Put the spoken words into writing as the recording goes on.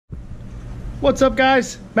What's up,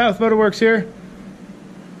 guys? Matt with Motorworks here.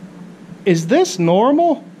 Is this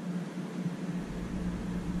normal?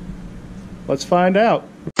 Let's find out.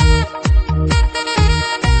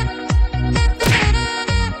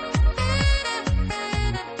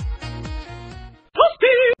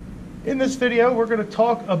 In this video, we're going to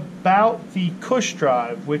talk about the cush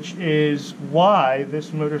drive, which is why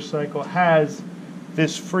this motorcycle has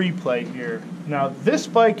this free play here. Now, this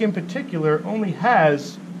bike in particular only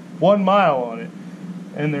has 1 mile on it,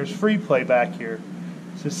 and there's free play back here.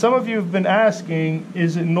 So some of you have been asking,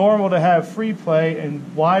 is it normal to have free play,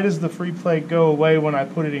 and why does the free play go away when I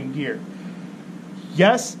put it in gear?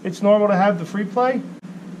 Yes, it's normal to have the free play.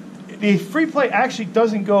 The free play actually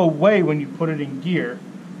doesn't go away when you put it in gear.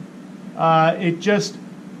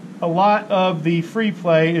 A lot of the free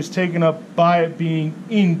play is taken up by it being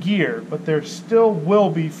in gear, but there still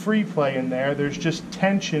will be free play in there. There's just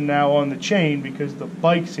tension now on the chain because the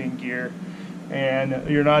bike's in gear and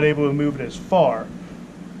you're not able to move it as far.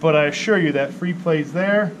 But I assure you that free play's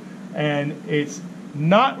there, and it's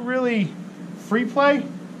not really free play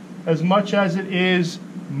as much as it is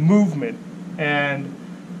movement. And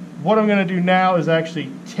what I'm going to do now is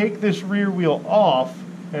actually take this rear wheel off,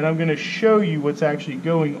 and I'm going to show you what's actually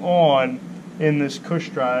going on in this cush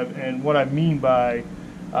drive and what I mean by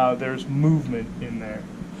there's movement in there.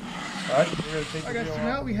 Alright, so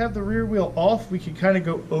now we have the rear wheel off, we can kind of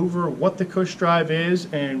go over what the cush drive is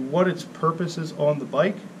and what its purpose is on the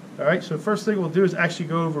bike. Alright, so first thing we'll do is actually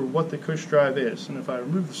go over what the cush drive is. And if I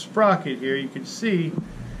remove the sprocket here, you can see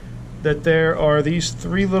that there are these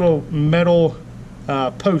 3 little metal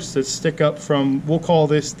posts that stick up from, we'll call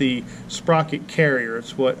this the sprocket carrier.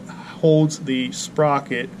 It's what holds the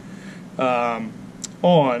sprocket on,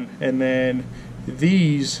 and then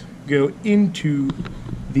these go into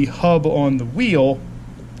the hub on the wheel.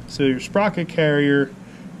 So your sprocket carrier,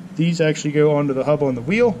 these actually go onto the hub on the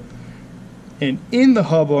wheel, and in the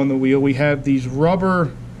hub on the wheel we have these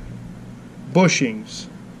rubber bushings.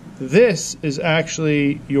 This is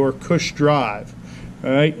actually your cush drive.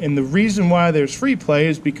 Alright, and the reason why there's free play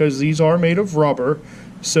is because these are made of rubber,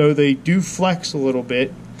 so they do flex a little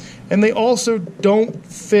bit, and they also don't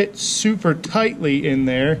fit super tightly in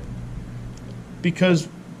there because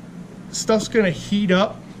stuff's going to heat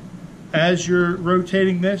up as you're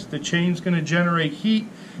rotating this. The chain's going to generate heat.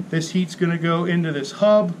 This heat's going to go into this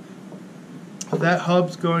hub. That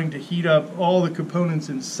hub's going to heat up all the components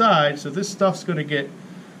inside, so this stuff's going to get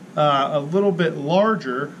a little bit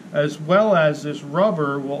larger, as well as this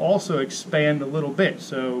rubber will also expand a little bit.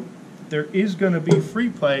 So there is going to be free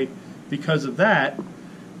play because of that,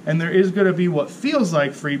 and there is going to be what feels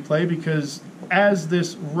like free play because as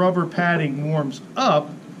this rubber padding warms up,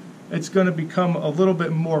 it's going to become a little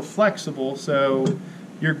bit more flexible, so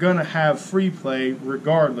you're going to have free play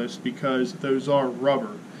regardless because those are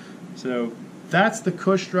rubber. So that's the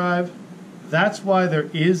cush drive. That's why there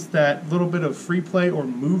is that little bit of free play or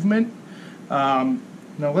movement. Now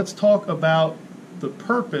let's talk about the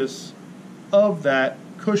purpose of that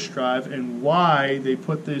cush drive and why they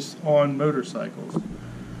put this on motorcycles.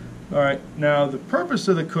 Alright, now the purpose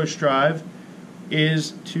of the cush drive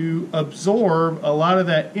is to absorb a lot of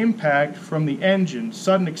that impact from the engine.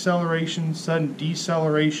 Sudden acceleration, sudden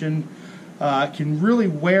deceleration can really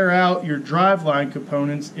wear out your driveline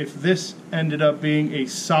components. If this ended up being a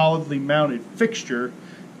solidly mounted fixture,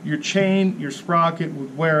 your chain, your sprocket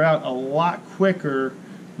would wear out a lot quicker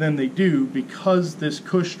than they do because this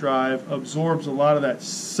cush drive absorbs a lot of that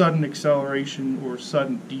sudden acceleration or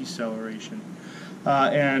sudden deceleration.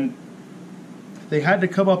 And they had to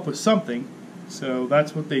come up with something, so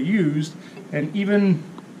that's what they used. And even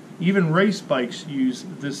race bikes use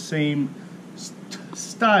this same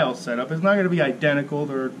style setup. It's not going to be identical.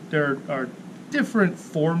 There are different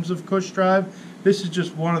forms of cush drive. This is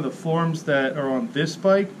just one of the forms that are on this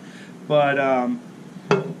bike, but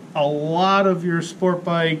a lot of your sport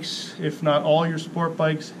bikes, if not all your sport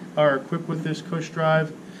bikes, are equipped with this cush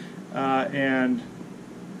drive, and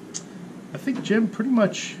I think, Jim, pretty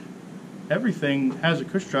much everything has a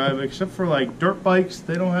cush drive except for like dirt bikes.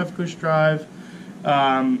 They don't have cush drive.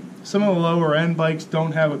 Some of the lower end bikes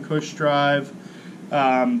don't have a cush drive.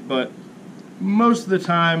 But most of the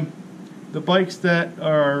time, the bikes that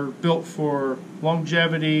are built for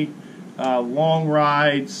longevity, long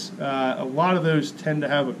rides, a lot of those tend to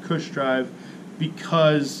have a cush drive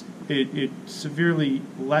because it severely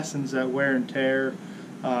lessens that wear and tear,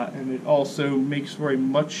 and it also makes for a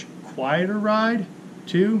much quieter ride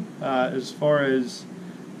too, as far as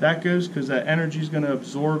that goes, because that energy is going to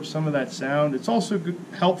absorb some of that sound. It's also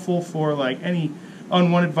helpful for like any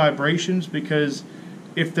unwanted vibrations, because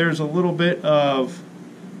if there's a little bit of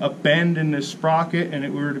a bend in this sprocket and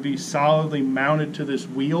it were to be solidly mounted to this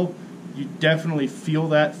wheel, you definitely feel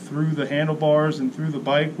that through the handlebars and through the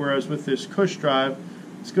bike, whereas with this cush drive,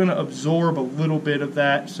 it's going to absorb a little bit of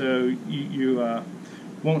that, so you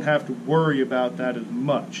won't have to worry about that as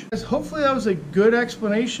much. Hopefully that was a good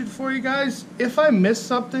explanation for you guys. If I missed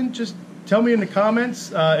something, just tell me in the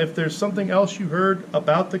comments if there's something else you heard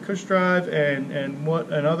about the cush drive and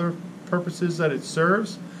other purposes that it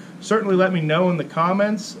serves. Certainly let me know in the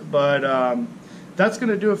comments, but that's going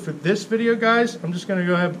to do it for this video, guys. I'm just going to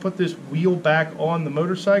go ahead and put this wheel back on the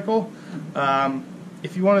motorcycle.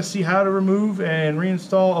 If you want to see how to remove and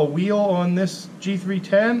reinstall a wheel on this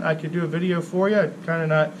G310, I could do a video for you. Kind of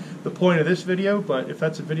not the point of this video, but if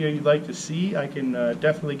that's a video you'd like to see, I can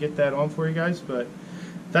definitely get that on for you guys. But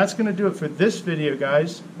that's going to do it for this video,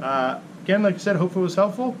 guys. Again, like I said, hope it was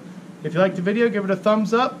helpful. If you liked the video, give it a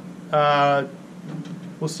thumbs up.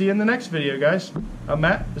 We'll see you in the next video, guys. I'm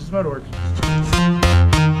Matt. This is Motorworks.